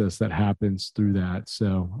process that happens through that.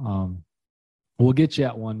 So we'll get you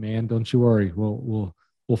at one, man. Don't you worry. We'll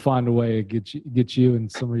find a way to get you and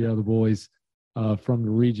some of your other boys from the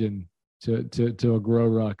region to a Grow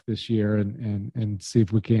Ruck this year, and see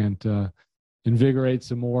if we can't invigorate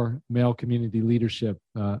some more male community leadership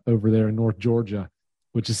over there in North Georgia,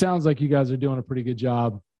 which it sounds like you guys are doing a pretty good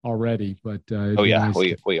job already. But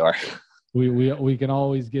we are. We can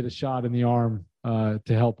always get a shot in the arm to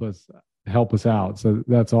help us out. So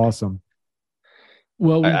that's awesome.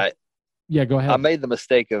 Well, yeah, go ahead. I made the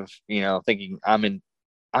mistake of thinking I'm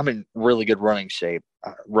in really good running shape.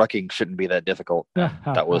 Rucking shouldn't be that difficult.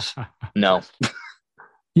 That was no.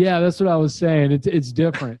 Yeah, that's what I was saying. It's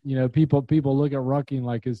different. People look at rucking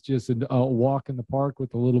like it's just a walk in the park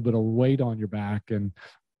with a little bit of weight on your back, and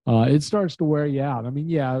it starts to wear you out. I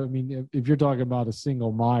mean, if you're talking about a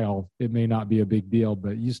single mile, it may not be a big deal,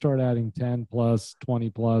 but you start adding 10 plus, 20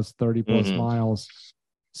 plus, 30 plus miles.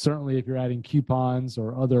 Certainly, if you're adding coupons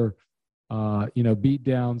or other, beat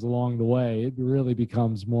downs along the way, it really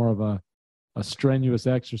becomes more of a strenuous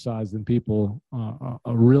exercise than people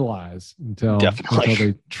realize until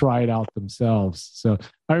they try it out themselves. So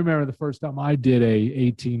I remember the first time I did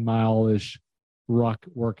a 18-mile-ish ruck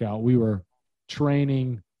workout. We were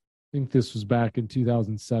training, I think this was back in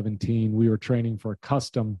 2017. We were training for a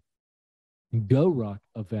custom Go Ruck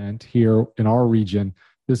event here in our region.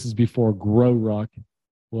 This is before Grow Ruck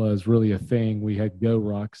was really a thing. We had Go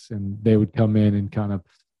Rucks, and they would come in and kind of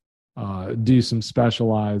do some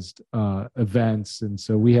specialized events. And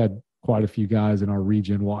so we had quite a few guys in our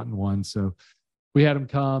region wanting one. So we had them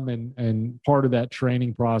come, and part of that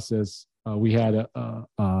training process, we had a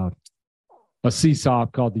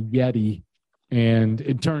CSOP called the Yeti, and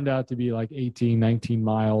it turned out to be like 18, 19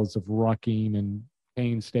 miles of rucking and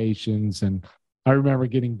pain stations. And I remember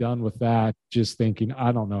getting done with that, just thinking,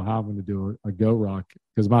 I don't know how I'm going to do a Go Ruck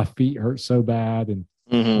because my feet hurt so bad. And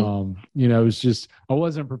it was just, I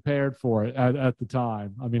wasn't prepared for it at the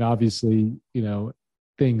time. I mean, obviously,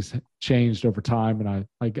 things changed over time, and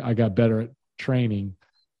I got better at training,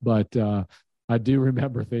 but I do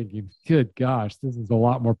remember thinking, good gosh, this is a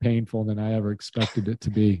lot more painful than I ever expected it to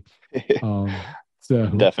be. So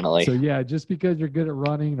definitely. So yeah, just because you're good at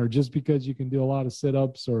running, or just because you can do a lot of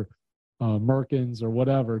sit-ups or Merkins or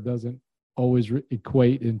whatever, doesn't always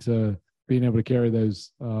equate into being able to carry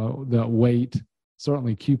those that weight,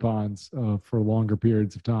 certainly coupons for longer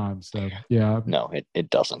periods of time. So yeah. No, it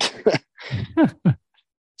doesn't.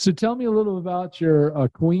 So tell me a little about your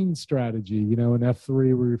queen strategy. In F3,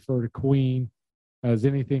 we refer to queen as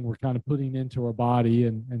anything we're kind of putting into our body.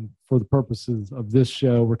 And for the purposes of this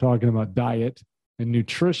show, we're talking about diet and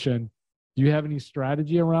nutrition. Do you have any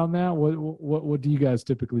strategy around that? What do you guys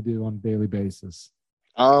typically do on a daily basis?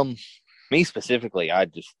 Me specifically,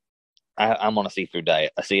 I'm on a seafood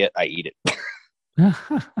diet. I see it, I eat it.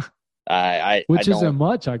 Which isn't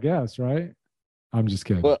much, I guess, right? I'm just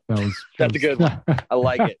kidding. Well, that's a good one. I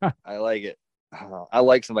like it. I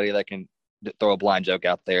like somebody that can throw a blind joke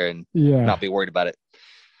out there and not be worried about it.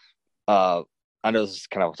 I know this is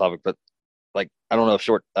kind of a topic, but I don't know if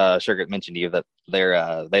Sugar mentioned to you that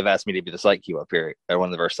they've asked me to be the site Q up here at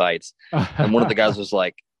one of our sites, and one of the guys was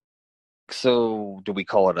like, "So do we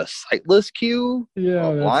call it a sightless queue, a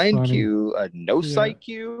blind queue, a no sight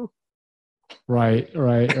queue?" Right.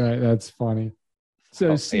 That's funny.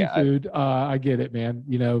 So seafood, I get it, man.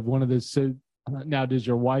 One of those. So Now, does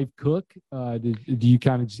your wife cook? Do you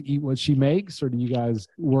kind of just eat what she makes, or do you guys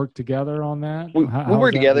work together on that? We How does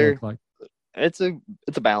work that together. look like? It's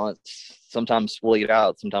a balance. Sometimes we'll eat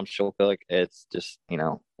out. Sometimes she'll cook. It's just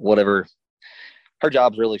whatever. Her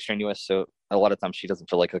job's really strenuous, so a lot of times she doesn't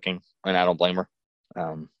feel like cooking, and I don't blame her.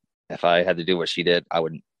 If I had to do what she did, I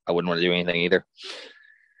wouldn't want to do anything either.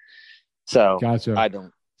 So Gotcha. I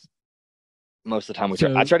don't. Most of the time, I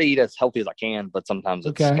So, try to eat as healthy as I can, but sometimes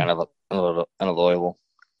it's okay. kind of a little unavoidable.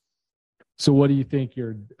 So, what do you think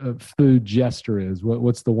your food gesture is?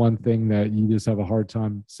 What's the one thing that you just have a hard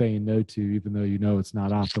time saying no to, even though you know it's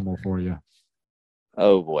not optimal for you?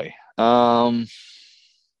 Oh boy.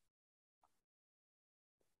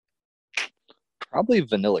 Probably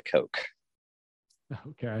vanilla Coke.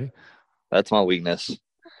 Okay. That's my weakness.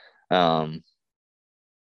 Um,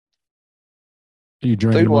 Are you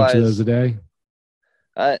drinking Food a bunch of those wise, a day?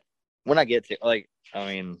 I when I get to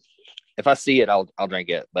if I see it, I'll drink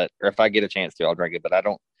it. But or if I get a chance to, I'll drink it. But I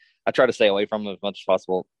don't. I try to stay away from it as much as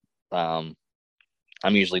possible. Um,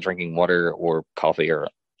 I'm usually drinking water or coffee or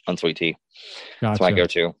unsweet tea. That's my Gotcha.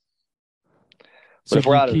 go-to. But So, if do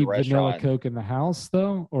we're you out at a keep vanilla restaurant, Coke in the house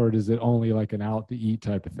though, or is it only like an out to eat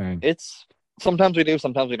type of thing? it's sometimes we do,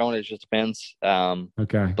 sometimes we don't. It just depends.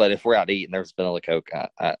 Okay. But if we're out to eat and there's vanilla Coke,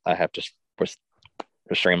 I have to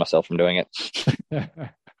restrain myself from doing it.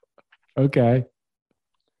 Okay.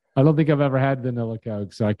 I don't think I've ever had vanilla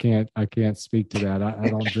Coke, so I can't speak to that. I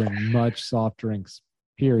don't drink much soft drinks,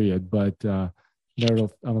 period. But I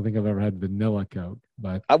don't think I've ever had vanilla Coke.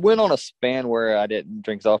 But I went on a span where I didn't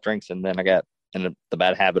drink soft drinks, and then I got in the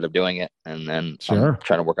bad habit of doing it, and then I'm sure,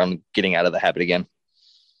 trying to work on getting out of the habit again.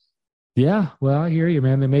 yeah. Well, I hear you,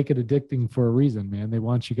 man. They make it addicting for a reason, man. They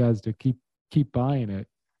want you guys to keep buying it.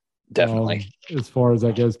 Definitely. As far as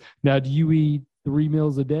that goes. Now, do you eat 3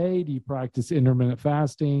 meals a day? Do you practice intermittent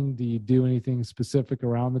fasting? Do you do anything specific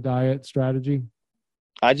around the diet strategy?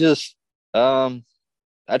 I just I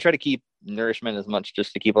try to keep nourishment as much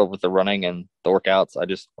just to keep up with the running and the workouts. I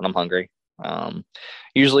just when I'm hungry. Um,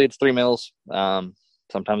 Usually it's 3 meals.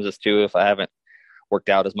 Sometimes it's two if I haven't worked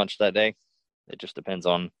out as much that day. It just depends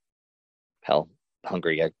on how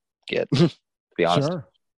hungry I get, to be honest. Sure.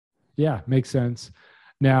 Yeah, makes sense.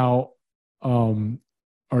 Now, um,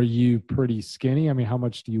 are you pretty skinny? I mean, how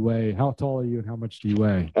much do you weigh? How tall are you and how much do you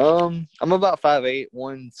weigh? I'm about 5'8",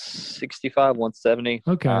 165, 170.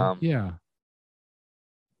 Okay. Yeah,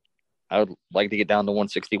 I would like to get down to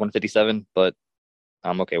 160, 157, but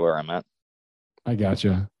I'm okay where I'm at. I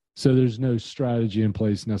gotcha. So there's no strategy in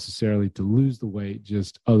place necessarily to lose the weight,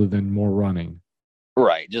 just other than more running.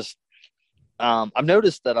 Right. Just I've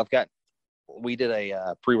noticed that we did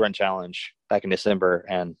a pre-run challenge back in December,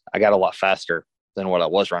 and I got a lot faster than what I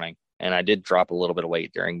was running, and I did drop a little bit of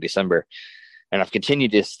weight during December, and I've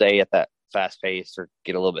continued to stay at that fast pace or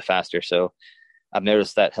get a little bit faster. So I've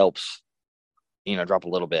noticed that helps, drop a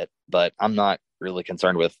little bit, but I'm not really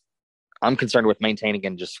concerned with. I'm concerned with maintaining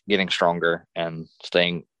and just getting stronger and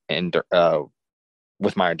staying in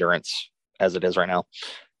with my endurance as it is right now.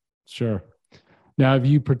 Sure. Now, have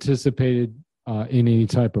you participated in any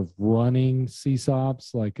type of running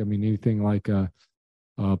CSOPs? Like, I mean, anything like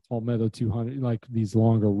Palmetto 200, like these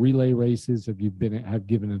longer relay races? Have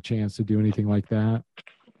given a chance to do anything like that?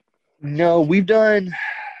 No, we've done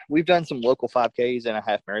some local 5Ks and a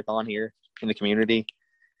half marathon here in the community.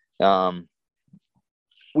 Um,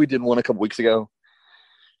 we did one a couple weeks ago,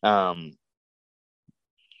 um,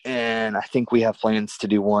 and I think we have plans to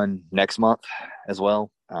do one next month as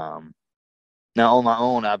well. Now on my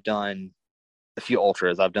own, I've done a few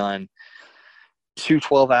ultras. I've done two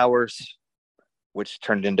 12 hours, which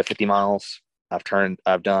turned into 50 miles. I've done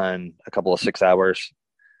a couple of 6 hours,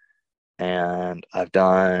 and I've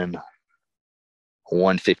done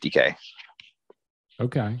one 50K.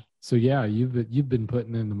 Okay. So yeah, you've been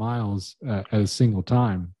putting in the miles at a single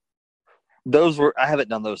time. I haven't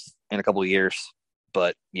done those in a couple of years,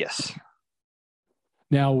 but yes,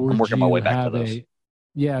 Now, I'm would working my you way back to have those.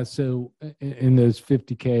 yeah, so in those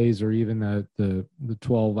 50Ks or even the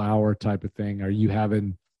 12-hour type of thing, are you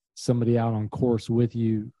having somebody out on course with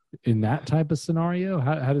you in that type of scenario?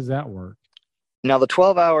 How does that work? Now the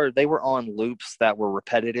 12-hour, they were on loops that were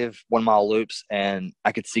repetitive 1 mile loops, and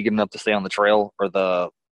I could see good enough to stay on the trail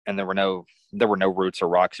and there were no roots or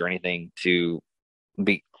rocks or anything to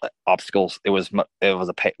be obstacles. The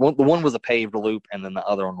one was a paved loop, and then the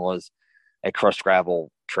other one was a crushed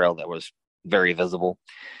gravel trail that was very visible.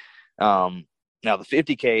 Now the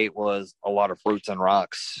 50K was a lot of roots and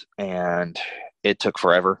rocks, and it took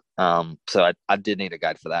forever. So I did need a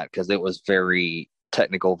guide for that because it was very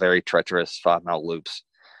technical, very treacherous 5 mile loops.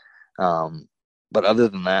 But other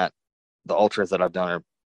than that, the ultras that I've done are,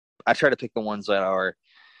 I try to pick the ones that are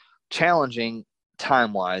challenging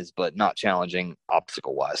time wise, but not challenging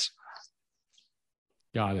obstacle wise.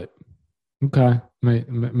 Got it. Okay.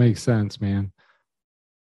 Makes sense, man.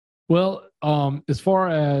 Well, as far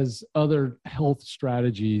as other health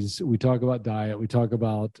strategies, we talk about diet, we talk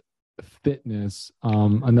about fitness.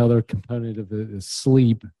 Another component of it is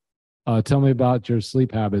sleep. Tell me about your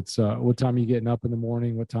sleep habits. What time are you getting up in the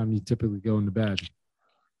morning? What time you typically go into bed?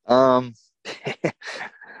 Um,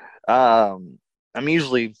 I'm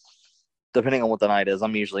usually, depending on what the night is,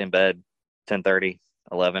 I'm usually in bed 10:30,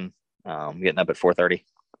 11, getting up at 4:30.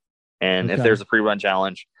 And if Okay. there's a pre-run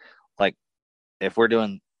challenge, like if we're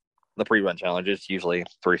doing the pre-run challenge, it's usually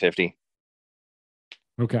 3:50,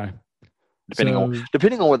 Okay. depending on So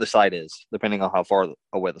depending on where the site is, depending on how far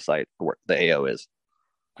away the site where the AO is.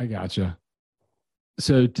 I gotcha.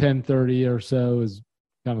 So 10:30 or so is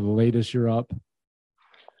kind of the latest you're up.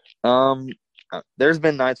 Um, there's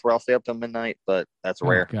been nights where I'll stay up till midnight, but that's Oh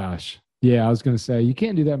rare. gosh. Yeah, I was going to say you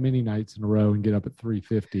can't do that many nights in a row and get up at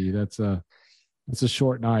 3:50. That's a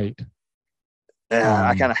short night. Yeah,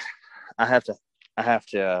 Um, I have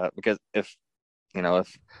to, because if you know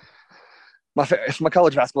if my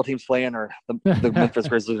college basketball team's playing or the Memphis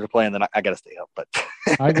Grizzlies are playing, then I got to stay up. But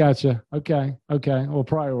I gotcha. Okay. Okay. Well,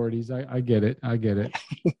 priorities. I get it. I get it.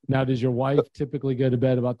 Now, does your wife typically go to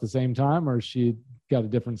bed about the same time, or she got a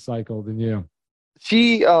different cycle than you?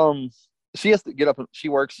 she she has to get up. She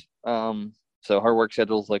works. So her work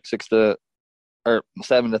schedule is like 7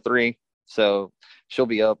 to 3. So she'll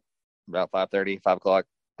be up about 5:30, 5 o'clock.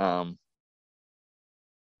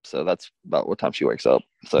 So that's about what time she wakes up.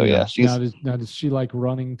 So yeah, Yeah. she's Now does she like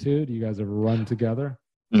running too? Do you guys ever run together?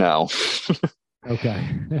 no. Okay.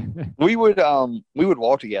 We would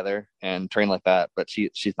walk together and train like that, but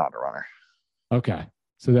she's not a runner. Okay.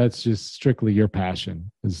 So that's just strictly your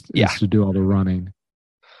passion Yeah. is to do all the running.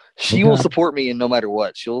 She will Okay. support me in no matter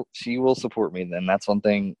what. She will support me. Then that's one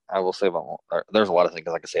thing I will say about. There's a lot of things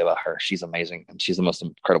I can say about her. She's amazing, and she's the most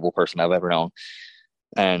incredible person I've ever known.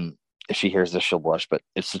 And if she hears this, she'll blush, but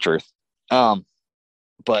it's the truth. Um,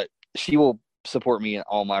 but she will support me in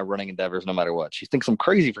all my running endeavors, no matter what. She thinks I'm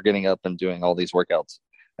crazy for getting up and doing all these workouts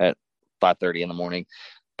at 5:30 in the morning,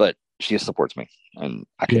 but she just supports me, and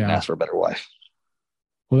I couldn't Yeah. ask for a better wife.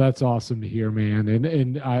 Well, that's awesome to hear, man.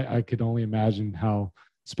 And I could only imagine how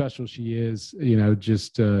special she is,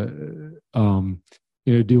 just do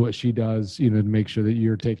what she does, to make sure that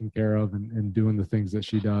you're taken care of and doing the things that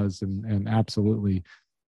she does and absolutely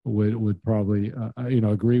would probably,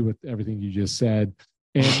 agree with everything you just said.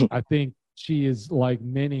 And I think she is like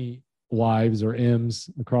many wives or M's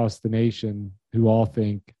across the nation who all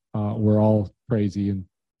think we're all crazy and,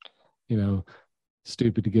 you know,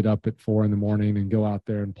 stupid to get up at 4 a.m. and go out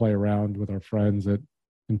there and play around with our friends in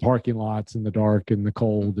parking lots in the dark and the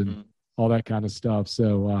cold and all that kind of stuff.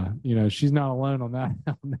 So she's not alone on that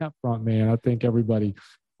on that front, man. I think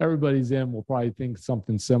everybody's in will probably think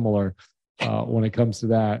something similar when it comes to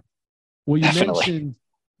that. Well, Definitely.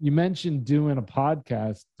 you mentioned doing a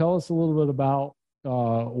podcast. Tell us a little bit about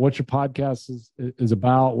what your podcast is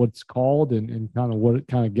about, what it's called, and kind of what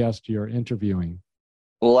kind of guest you're interviewing.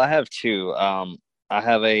 Well, I have two. I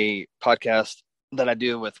have a podcast that I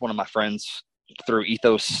do with one of my friends through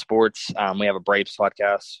Ethos Sports. We have a Braves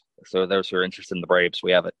podcast. So those who are interested in the Braves,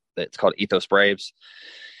 we have it. It's called Ethos Braves.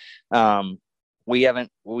 Um, we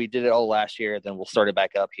did it all last year. Then we'll start it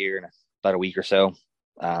back up here in about a week or so.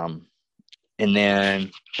 And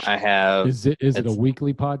then I have, Is it a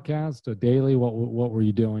weekly podcast, a daily? What were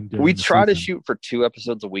you doing we during the try to season? shoot for 2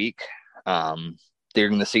 episodes a week um,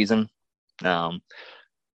 during the season. Um,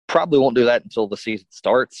 Probably won't do that until the season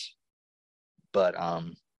starts, but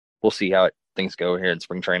we'll see how things go here in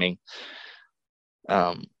spring training.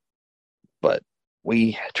 Um, but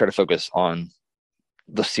we try to focus on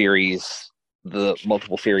the series, the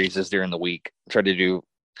multiple series is during the week. Try to do.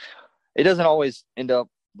 It doesn't always end up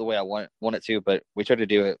the way I want it to, but we try to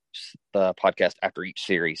do it the podcast after each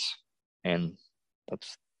series, and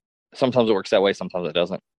that's sometimes it works that way, sometimes it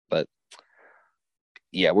doesn't. But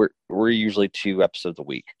yeah, we're usually 2 episodes a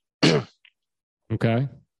week. Okay.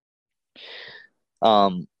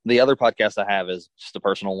 The other podcast I have is just a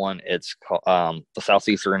personal one. It's called the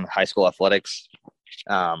Southeastern High School Athletics,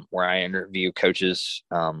 where I interview coaches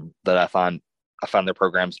that I find their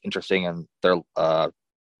programs interesting and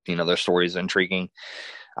their stories intriguing.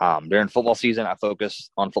 During football season, I focus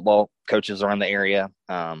on football coaches around the area.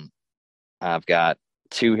 I've got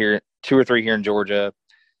two or three here in Georgia.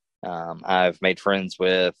 I've made friends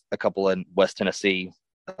with a couple in West Tennessee,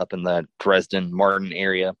 up in the Dresden Martin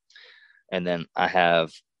area. And then I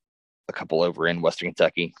have a couple over in Western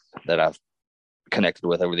Kentucky that I've connected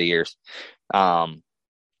with over the years.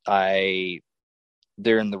 I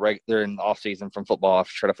during the off season from football, I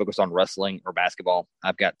try to focus on wrestling or basketball.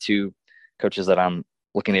 I've got 2 coaches that I'm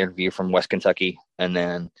looking to interview from West Kentucky, and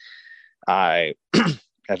then I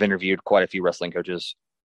have interviewed quite a few wrestling coaches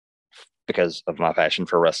because of my passion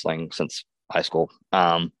for wrestling since high school.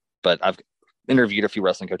 But I've interviewed a few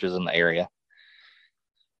wrestling coaches in the area,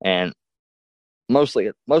 and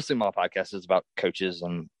mostly my podcast is about coaches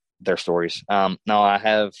and their stories. Now I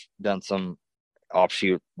have done some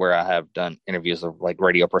offshoot where I have done interviews of like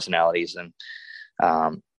radio personalities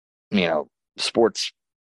and sports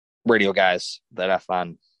radio guys that I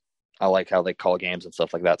find I like how they call games and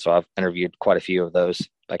stuff like that. So I've interviewed quite a few of those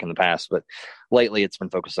back in the past, but lately it's been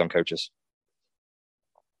focused on coaches.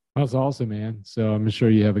 That's awesome, man. So I'm sure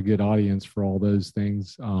you have a good audience for all those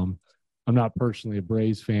things. I'm not personally a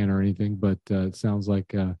Braves fan or anything, but it sounds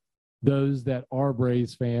like those that are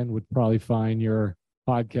Braves fan would probably find your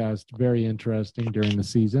podcast very interesting during the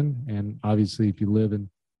season. And obviously, if you live in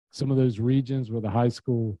some of those regions where the high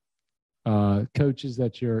school coaches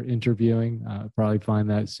that you're interviewing, probably find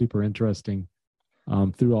that super interesting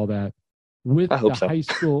through all that. With the high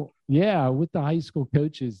school, with the high school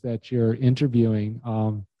coaches that you're interviewing,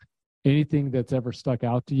 anything that's ever stuck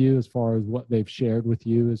out to you as far as what they've shared with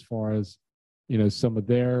you, as far as some of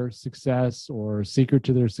their success or secret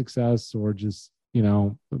to their success, or just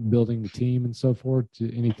building the team and so forth?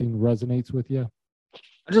 Anything resonates with you?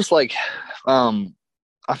 I just like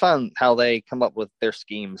I find how they come up with their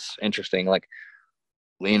schemes interesting. Like,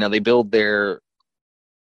 they build their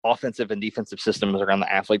offensive and defensive systems around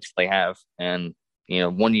the athletes they have. And,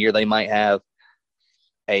 one year they might have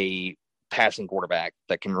a passing quarterback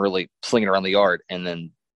that can really sling it around the yard. And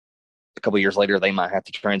then a couple of years later, they might have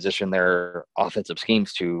to transition their offensive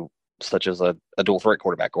schemes to such as a dual threat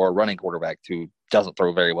quarterback or a running quarterback who doesn't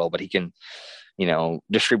throw very well, but he can,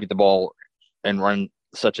 distribute the ball and run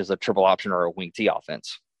such as a triple option or a wing T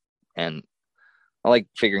offense. And I like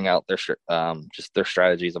figuring out their just their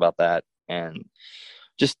strategies about that, and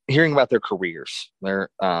just hearing about their careers, their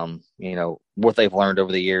what they've learned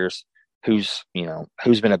over the years, who's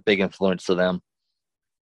been a big influence to them,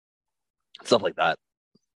 stuff like that.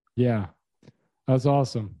 Yeah, that's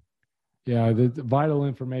awesome. Yeah, the vital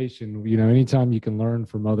information. Anytime you can learn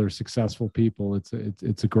from other successful people, it's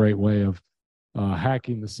a great way of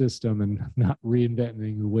hacking the system and not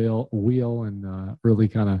reinventing the wheel, and really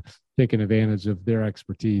kind of taking advantage of their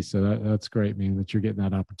expertise. So that's great, man, that you're getting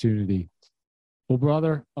that opportunity. Well,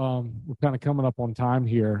 brother, we're kind of coming up on time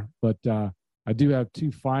here, but I do have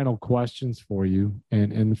 2 final questions for you,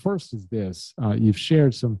 and the first is this: you've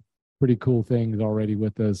shared some pretty cool things already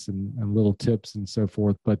with us, and little tips and so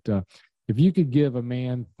forth, but if you could give a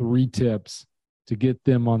man 3 tips to get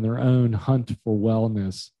them on their own hunt for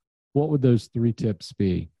wellness, what would those 3 tips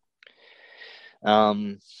be?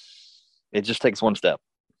 It just takes one step.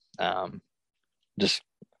 Just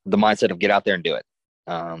the mindset of get out there and do it.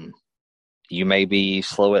 You may be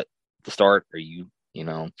slow at the start, or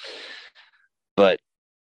but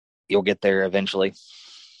you'll get there eventually.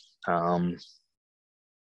 Don't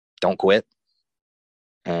quit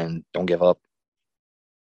and don't give up.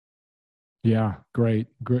 Yeah, great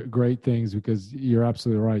things, because you're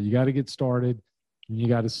absolutely right. You got to get started, and you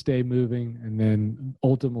got to stay moving, and then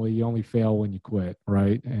ultimately you only fail when you quit,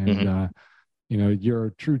 right? And you're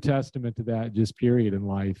a true testament to that, just period in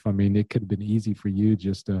life. I mean, it could have been easy for you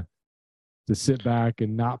just to sit back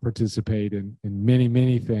and not participate in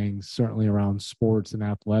many things, certainly around sports and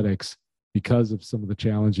athletics, because of some of the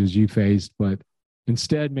challenges you faced. But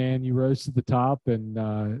instead, man, you rose to the top, and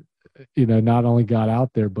not only got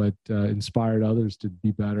out there, but inspired others to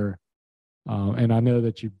be better. And I know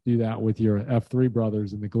that you do that with your F3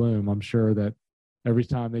 brothers in the Gloom. I'm sure that every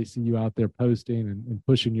time they see you out there posting and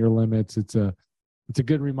pushing your limits, it's a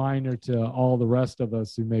good reminder to all the rest of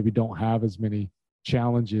us who maybe don't have as many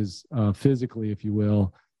challenges physically, if you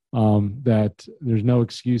will, that there's no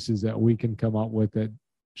excuses that we can come up with that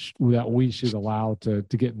we should allow to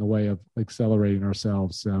get in the way of accelerating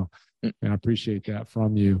ourselves. So, and I appreciate that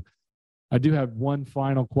from you. I do have one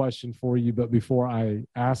final question for you, but before I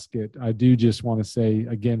ask it, I do just want to say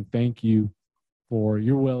again, thank you for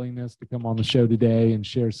your willingness to come on the show today and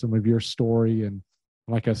share some of your story. And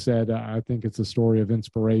like I said, I think it's a story of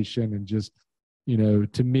inspiration, and just,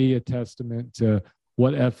 to me, a testament to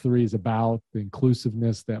what F3 is about, the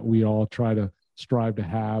inclusiveness that we all try to strive to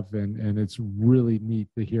have. And it's really neat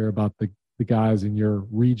to hear about the guys in your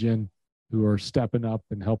region who are stepping up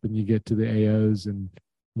and helping you get to the AOs, and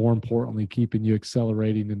more importantly, keeping you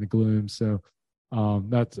accelerating in the Gloom. So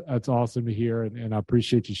That's awesome to hear. And I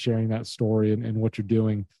appreciate you sharing that story and what you're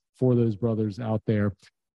doing for those brothers out there.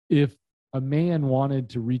 If a man wanted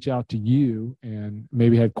to reach out to you and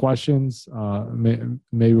maybe had questions,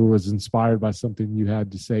 maybe was inspired by something you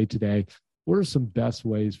had to say today, what are some best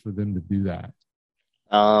ways for them to do that?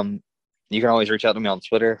 You can always reach out to me on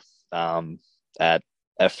Twitter at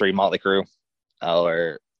F3 Motley Crew,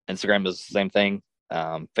 or Instagram is the same thing.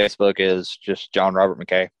 Facebook is just John Robert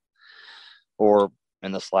McKay, or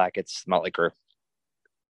in the Slack, it's Motley Crew.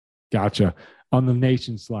 Gotcha. On the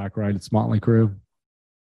Nation Slack, right? It's Motley Crew.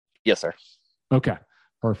 Yes, sir. Okay,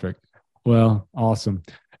 perfect. Well, awesome.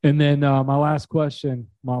 And then my last question,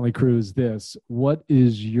 Motley Crew, is this: what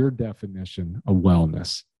is your definition of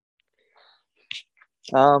wellness?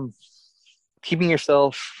 Keeping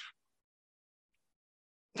yourself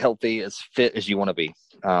healthy, as fit as you want to be.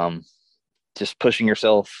 Just pushing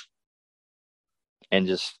yourself and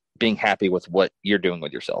just being happy with what you're doing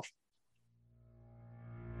with yourself.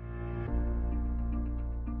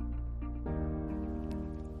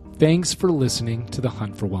 Thanks for listening to the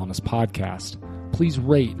Hunt for Wellness podcast. Please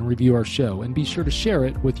rate and review our show and be sure to share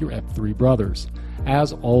it with your F3 brothers.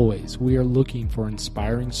 As always, we are looking for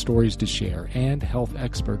inspiring stories to share and health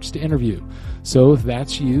experts to interview. So if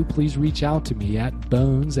that's you, please reach out to me at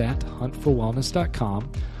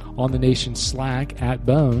bones@huntforwellness.com, on the Nation Slack at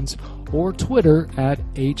Bones, or Twitter at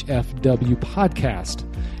HFW Podcast.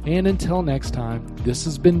 And until next time, this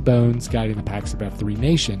has been Bones guiding the packs of F3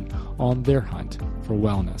 Nation on their hunt for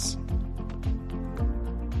wellness.